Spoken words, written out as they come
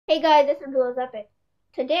Hey guys, this is Duos Epic.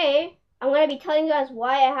 Today, I'm going to be telling you guys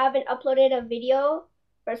why I haven't uploaded a video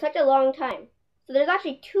for such a long time. So there's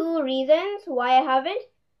actually two reasons why I haven't.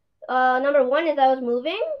 Number one is I was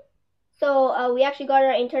moving. So we actually got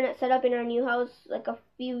our internet set up in our new house like a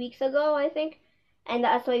few weeks ago, I think. And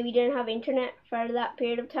that's why we didn't have internet for that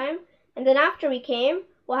period of time. And then after we came,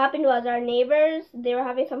 what happened was our neighbors, they were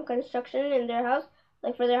having some construction in their house,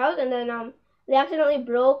 like for their house. And then they accidentally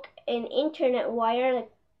broke an internet wire,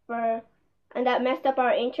 like and that messed up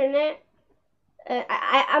our internet.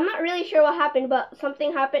 I'm not really sure what happened, but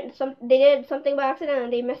something happened. They did something by accident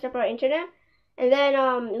and they messed up our internet. And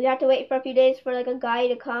then we had to wait for a few days for like a guy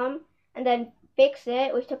to come and then fix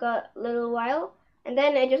it, which took a little while. And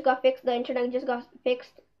then it just got fixed. The internet just got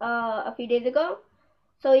fixed a few days ago.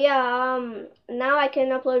 So yeah, now I can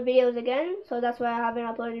upload videos again. So that's why I haven't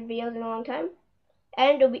uploaded videos in a long time.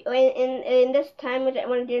 And in this time when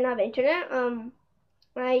I didn't have internet,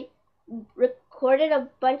 I recorded a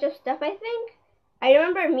bunch of stuff, I think. I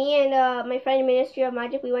remember me and my friend Ministry of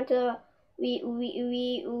Magic, we went to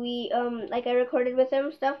like I recorded with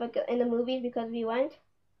him stuff like in the movies because we went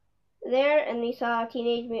there and we saw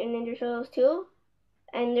Teenage Mutant Ninja Turtles 2,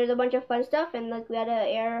 and there's a bunch of fun stuff, and like we had an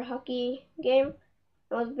air hockey game.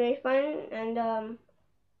 It was very fun. And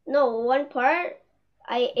no, one part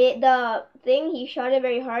the thing, he shot it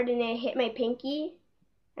very hard and it hit my pinky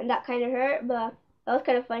and that kind of hurt, but that was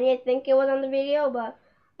kind of funny. I think it was on the video, but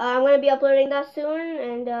I'm going to be uploading that soon.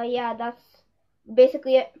 And yeah, that's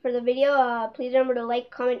basically it for the video. Please remember to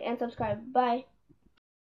like, comment, and subscribe. Bye.